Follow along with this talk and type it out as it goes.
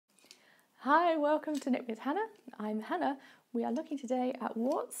Hi, welcome to Knit with Hannah. I'm Hannah. We are looking today at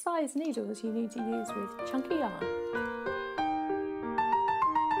what size needles you need to use with chunky yarn.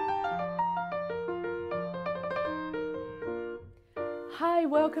 Hi,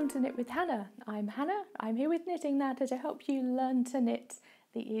 welcome to Knit with Hannah. I'm Hannah. I'm here with Knitting Natter to help you learn to knit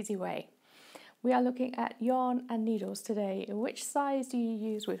the easy way. We are looking at yarn and needles today. Which size do you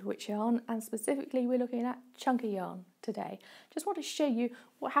use with which yarn? And specifically, we're looking at chunky yarn today. Just want to show you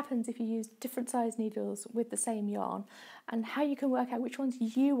what happens if you use different size needles with the same yarn and how you can work out which ones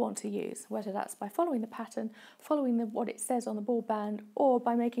you want to use, whether that's by following the pattern, following what it says on the ball band, or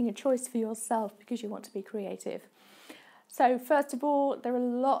by making a choice for yourself because you want to be creative. So first of all, there are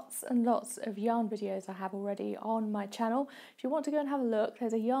lots and lots of yarn videos I have already on my channel. If you want to go and have a look,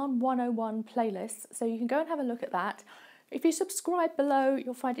 there's a Yarn 101 playlist, so you can go and have a look at that. If you subscribe below,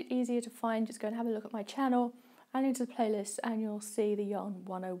 you'll find it easier to find. Just go and have a look at my channel and into the playlist and you'll see the Yarn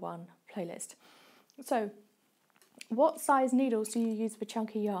 101 playlist. So, what size needles do you use for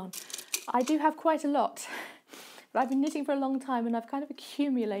chunky yarn? I do have quite a lot. But I've been knitting for a long time and I've kind of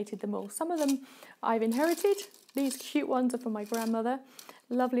accumulated them all. Some of them I've inherited. These cute ones are from my grandmother.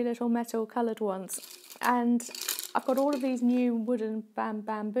 Lovely little metal coloured ones. And I've got all of these new wooden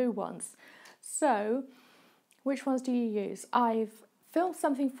bamboo ones. So, which ones do you use? I've filmed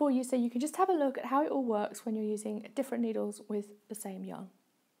something for you so you can just have a look at how it all works when you're using different needles with the same yarn.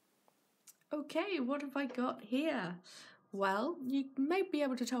 Okay, what have I got here? Well, you may be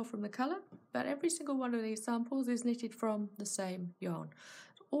able to tell from the colour, but every single one of these samples is knitted from the same yarn.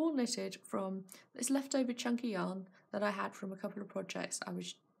 All knitted from this leftover chunky yarn that I had from a couple of projects I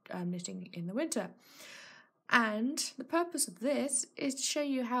was knitting in the winter. And the purpose of this is to show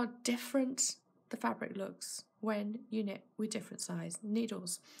you how different the fabric looks when you knit with different size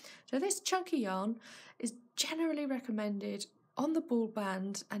needles. So this chunky yarn is generally recommended on the ball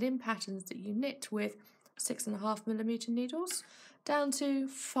band and in patterns that you knit with 6.5mm needles down to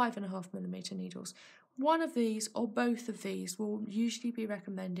 5.5mm needles. One of these or both of these will usually be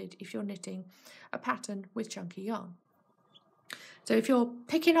recommended if you're knitting a pattern with chunky yarn. So if you're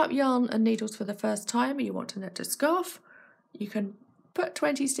picking up yarn and needles for the first time and you want to knit a scarf, you can put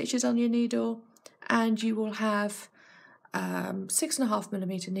 20 stitches on your needle and you will have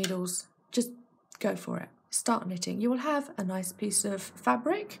 6.5mm needles. Just go for it. Start knitting. You will have a nice piece of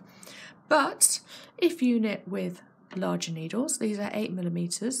fabric. But if you knit with larger needles, these are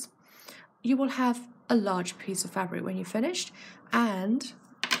 8mm, you will have a large piece of fabric when you're finished and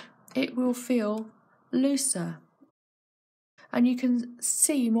it will feel looser. And you can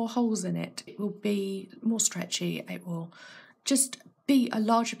see more holes in it. It will be more stretchy. It will just be a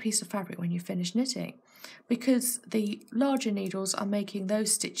larger piece of fabric when you finish knitting because the larger needles are making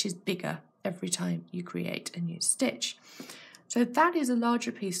those stitches bigger every time you create a new stitch. So that is a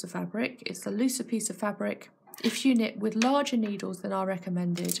larger piece of fabric, it's a looser piece of fabric if you knit with larger needles than are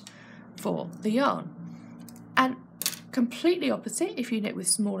recommended for the yarn. And completely opposite, if you knit with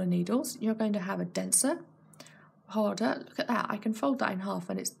smaller needles, you're going to have a denser, harder, look at that, I can fold that in half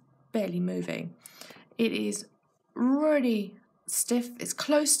and it's barely moving. It is really stiff, it's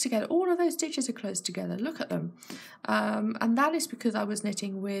close together, all of those stitches are close together, look at them. And that is because I was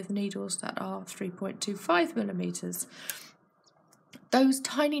knitting with needles that are 3.25mm. Those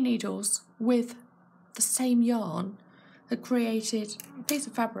tiny needles with the same yarn had created a piece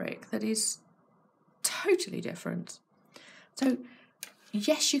of fabric that is totally different. So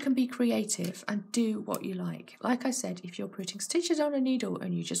yes, you can be creative and do what you like. Like I said, if you're putting stitches on a needle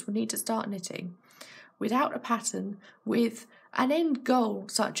and you just need to start knitting without a pattern, with an end goal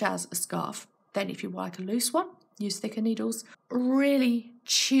such as a scarf, then if you like a loose one, use thicker needles. Really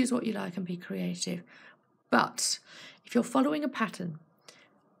choose what you like and be creative. But if you're following a pattern,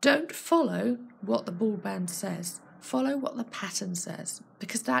 don't follow what the ball band says. Follow what the pattern says,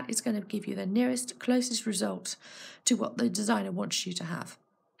 because that is going to give you the nearest, closest result to what the designer wants you to have.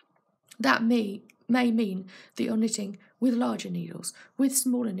 That may mean that you're knitting with larger needles, with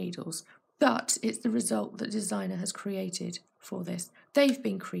smaller needles, but it's the result that the designer has created for this. They've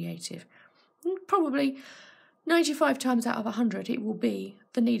been creative. Probably 95 times out of 100 it will be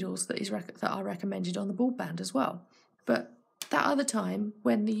the needles that are recommended on the ball band as well. But that other time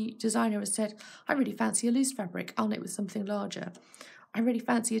when the designer has said, I really fancy a loose fabric, I'll knit with something larger. I really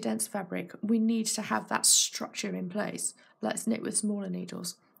fancy a dense fabric, we need to have that structure in place. Let's knit with smaller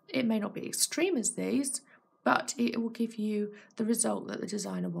needles. It may not be extreme as these, but it will give you the result that the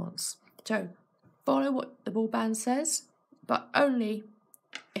designer wants. So follow what the ball band says, but only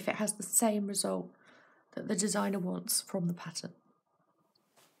if it has the same result that the designer wants from the pattern.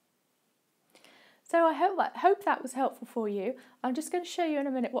 So I hope that was helpful for you. I'm just going to show you in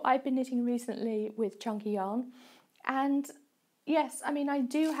a minute what I've been knitting recently with chunky yarn. And yes, I mean, I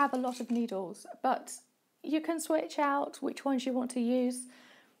do have a lot of needles, but you can switch out which ones you want to use.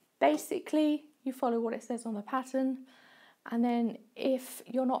 Basically, you follow what it says on the pattern. And then if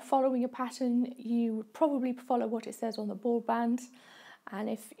you're not following a pattern, you would probably follow what it says on the ball band. And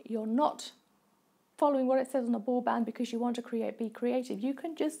if you're not following what it says on the ball band because you want to be creative, you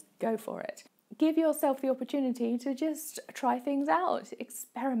can just go for it. Give yourself the opportunity to just try things out,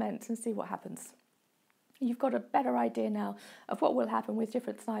 experiment and see what happens. You've got a better idea now of what will happen with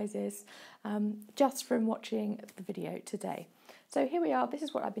different sizes just from watching the video today. So here we are. This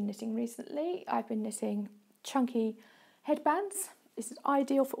is what I've been knitting recently. I've been knitting chunky headbands. This is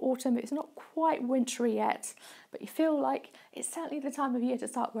ideal for autumn. It's not quite wintry yet, but you feel like it's certainly the time of year to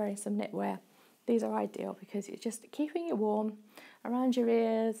start wearing some knitwear. These are ideal because it's just keeping you warm around your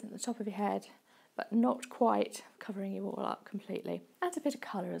ears and the top of your head, but not quite covering you all up completely. Adds a bit of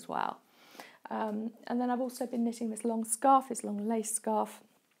colour as well. And then I've also been knitting this long scarf, this long lace scarf.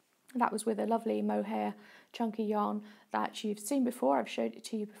 That was with a lovely mohair chunky yarn that you've seen before. I've showed it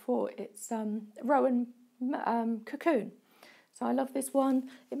to you before. It's Rowan Cocoon. So I love this one.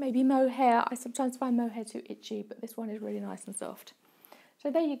 It may be mohair. I sometimes find mohair too itchy, but this one is really nice and soft. So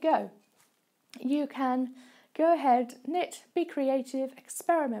there you go. You can go ahead, knit, be creative,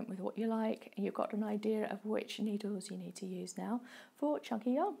 experiment with what you like, and you've got an idea of which needles you need to use now for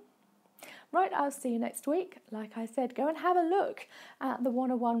chunky yarn. Right, I'll see you next week. Like I said, go and have a look at the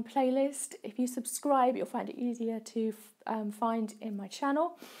 101 playlist. If you subscribe, you'll find it easier to find in my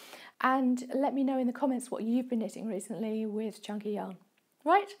channel. And let me know in the comments what you've been knitting recently with chunky yarn.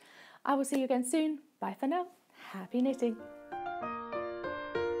 Right, I will see you again soon. Bye for now. Happy knitting.